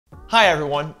Hi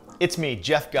everyone, it's me,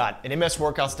 Jeff Gott at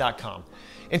msworkouts.com.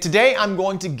 And today I'm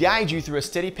going to guide you through a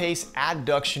Steadypace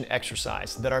adduction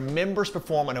exercise that our members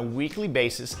perform on a weekly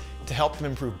basis to help them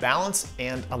improve balance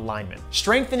and alignment.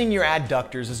 Strengthening your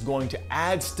adductors is going to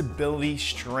add stability,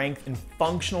 strength, and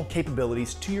functional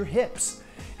capabilities to your hips.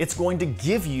 It's going to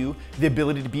give you the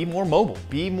ability to be more mobile,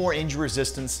 be more injury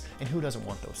resistant, and who doesn't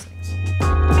want those things?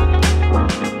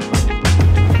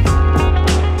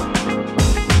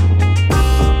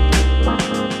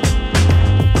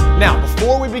 Now,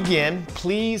 before we begin,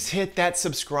 please hit that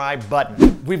subscribe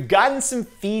button. We've gotten some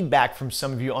feedback from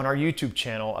some of you on our YouTube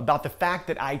channel about the fact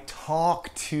that I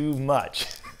talk too much.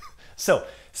 So,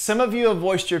 some of you have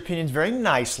voiced your opinions very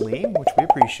nicely, which we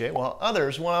appreciate, while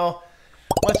others, well,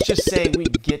 let's just say we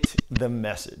get the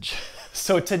message.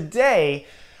 So today,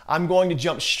 I'm going to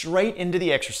jump straight into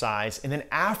the exercise, and then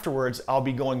afterwards, I'll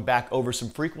be going back over some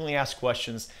frequently asked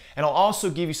questions, and I'll also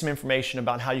give you some information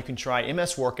about how you can try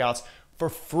MS Workouts for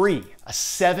free,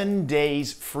 7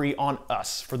 days free on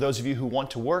us, for those of you who want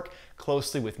to work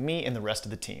closely with me and the rest of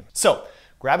the team. So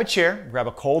grab a chair, grab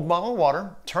a cold bottle of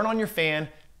water, turn on your fan,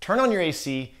 turn on your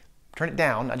AC, turn it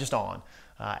down, not just on,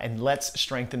 and let's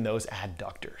strengthen those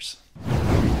adductors.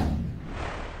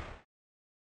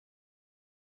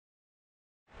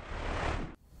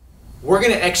 We're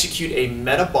gonna execute a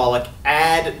metabolic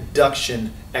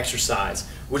adduction exercise,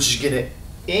 which is gonna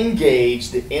engage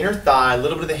the inner thigh, a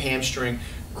little bit of the hamstring.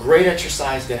 Great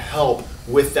exercise to help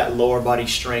with that lower body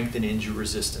strength and injury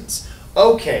resistance.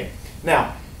 Okay,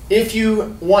 now, if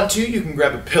you want to, you can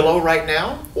grab a pillow right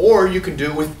now, or you can do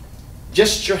it with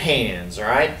just your hands, all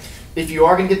right? If you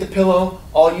are gonna get the pillow,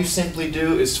 all you simply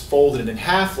do is fold it in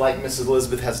half like Mrs.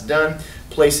 Elizabeth has done,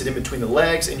 place it in between the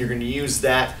legs, and you're gonna use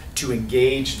that to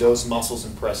engage those muscles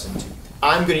and press into.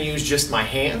 I'm gonna use just my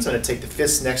hands. I'm gonna take the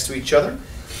fists next to each other,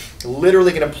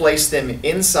 literally gonna place them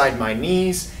inside my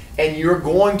knees, and you're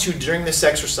going to, during this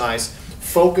exercise,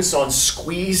 focus on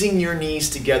squeezing your knees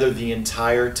together the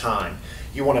entire time.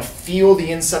 You wanna feel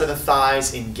the inside of the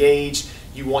thighs engaged.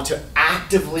 You want to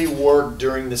actively work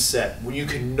during the set. When you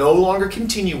can no longer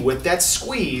continue with that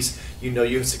squeeze, you know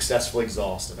you've successfully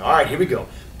exhausted. All right, here we go.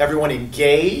 Everyone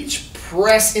engage,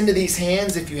 press into these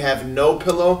hands if you have no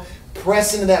pillow,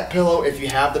 press into that pillow if you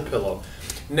have the pillow.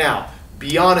 Now,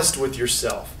 be honest with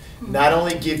yourself. Not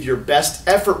only give your best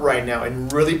effort right now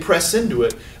and really press into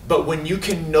it, but when you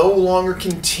can no longer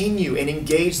continue and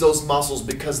engage those muscles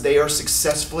because they are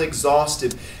successfully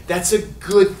exhausted, that's a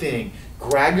good thing.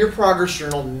 Grab your progress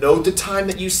journal, note the time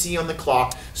that you see on the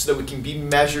clock so that we can be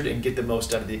measured and get the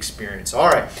most out of the experience. All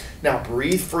right, now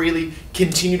breathe freely,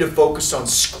 continue to focus on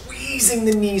squeezing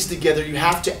the knees together. You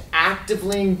have to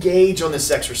actively engage on this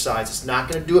exercise. It's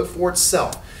not gonna do it for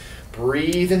itself.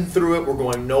 Breathing through it. We're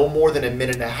going no more than 1.5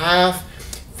 minutes.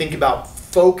 Think about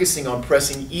focusing on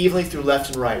pressing evenly through left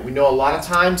and right. We know a lot of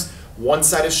times one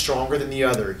side is stronger than the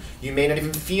other. You may not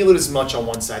even feel it as much on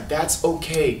one side. That's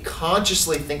okay.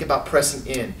 Consciously think about pressing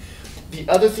in. The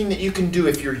other thing that you can do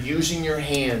if you're using your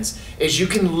hands is you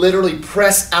can literally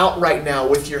press out right now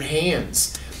with your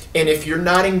hands. And if you're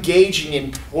not engaging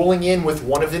and pulling in with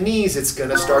one of the knees, it's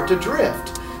going to start to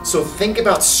drift. So think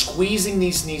about squeezing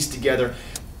these knees together,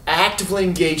 actively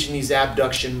engaging these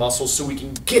abduction muscles so we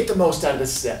can get the most out of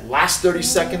this set. Last 30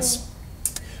 seconds.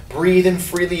 Breathe in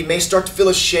freely. You may start to feel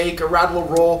a shake, a rattle, a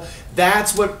roll.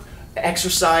 That's what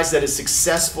exercise that is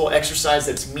successful, exercise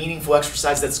that's meaningful,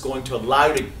 exercise that's going to allow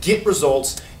you to get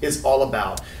results is all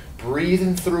about.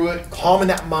 Breathing through it, calming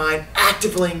that mind,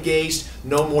 actively engaged,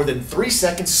 no more than 3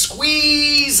 seconds.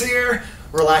 Squeeze here,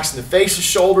 relaxing the face, the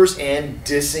shoulders, and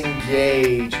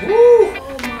disengage. Woo!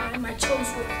 Oh my toes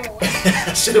were cold.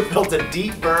 I should have felt a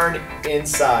deep burn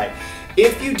inside.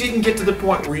 If you didn't get to the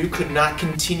point where you could not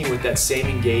continue with that same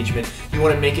engagement, you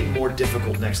want to make it more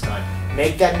difficult next time.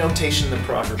 Make that notation in the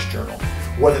progress journal.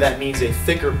 Whether that means a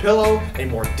thicker pillow, a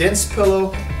more dense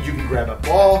pillow, you can grab a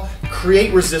ball,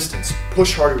 create resistance,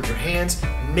 push harder with your hands,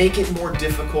 make it more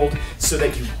difficult so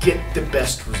that you get the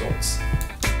best results.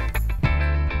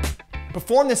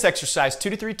 Perform this exercise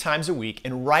 2 to 3 times a week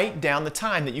and write down the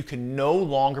time that you can no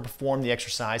longer perform the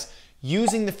exercise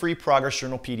using the free progress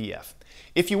journal PDF.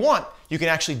 If you want, you can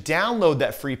actually download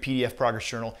that free PDF progress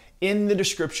journal in the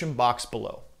description box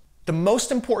below. The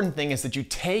most important thing is that you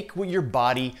take what your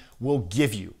body will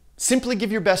give you. Simply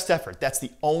give your best effort. That's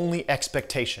the only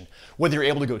expectation. Whether you're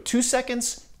able to go 2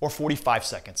 seconds or 45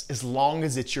 seconds, as long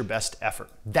as it's your best effort.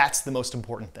 That's the most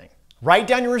important thing. Write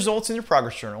down your results in your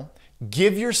progress journal,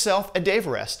 give yourself a day of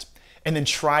rest, and then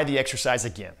try the exercise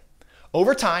again.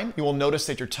 Over time, you will notice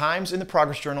that your times in the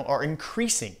progress journal are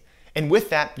increasing. And with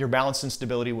that, your balance and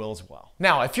stability will as well.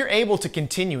 Now, if you're able to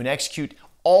continue and execute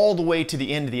all the way to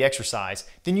the end of the exercise,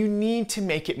 then you need to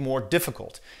make it more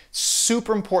difficult.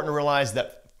 Super important to realize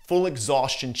that full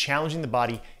exhaustion, challenging the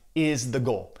body, is the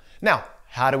goal. Now,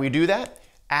 how do we do that?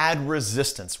 Add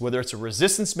resistance, whether it's a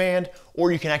resistance band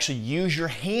or you can actually use your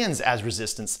hands as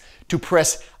resistance to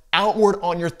press outward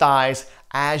on your thighs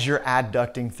as you're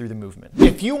adducting through the movement.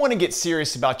 If you want to get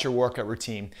serious about your workout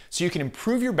routine so you can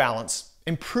improve your balance,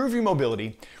 improve your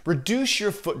mobility, reduce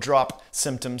your foot drop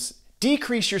symptoms,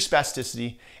 decrease your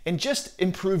spasticity, and just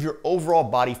improve your overall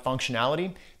body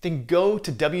functionality, then go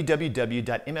to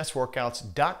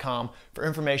www.msworkouts.com for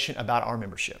information about our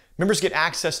membership. Members get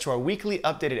access to our weekly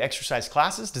updated exercise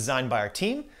classes designed by our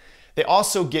team. They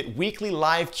also get weekly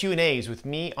live Q&As with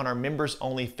me on our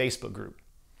members-only Facebook group.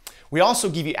 We also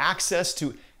give you access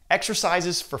to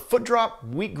exercises for foot drop,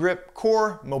 weak grip,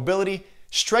 core, mobility,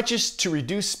 stretches to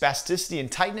reduce spasticity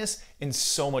and tightness, and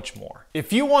so much more.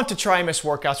 If you want to try MS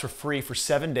Workouts for free for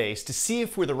 7 days to see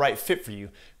if we're the right fit for you,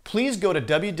 please go to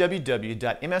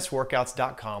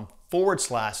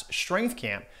www.msworkouts.com/strength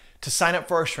camp to sign up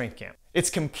for our strength camp. It's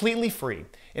completely free,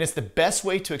 and it's the best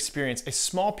way to experience a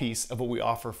small piece of what we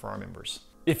offer for our members.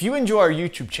 If you enjoy our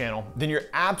YouTube channel, then you're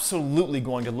absolutely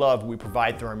going to love what we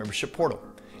provide through our membership portal.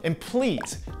 And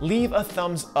please leave a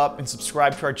thumbs up and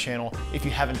subscribe to our channel if you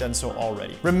haven't done so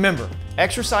already. Remember,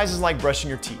 exercise is like brushing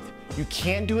your teeth. You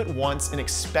can't do it once and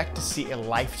expect to see a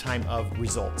lifetime of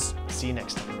results. See you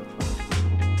next time.